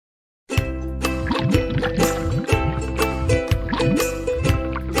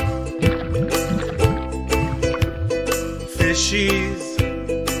Fishies,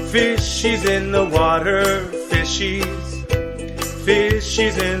 fishies in the water. Fishies,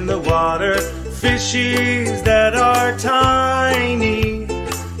 fishies in the water. Fishies that are tiny,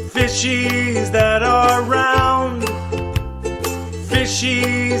 fishies that are round.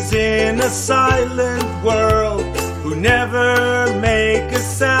 Fishies in a silent world who never make a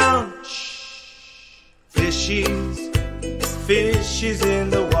sound. Fishies, fishies in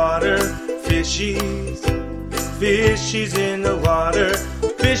the water. Fishies, fishies in the water.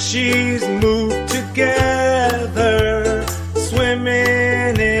 Fishies move together,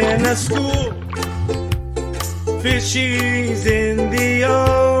 swimming in a school. Fishies in the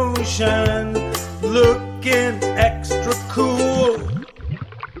ocean, looking extra cool.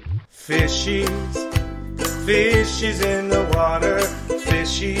 Fishies, fishies in the water.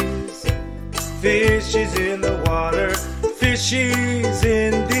 Fishies, fishies in the water. Fishies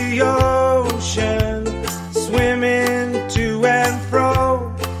in the ocean, swimming to and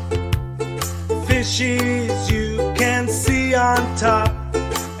fro. Fishies you can see on top,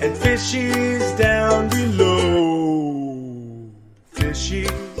 and fishies down below.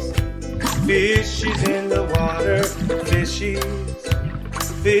 Fishies, fishies in the water. Fishies,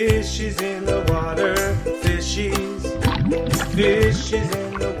 fishies in the water. Fishies, fishies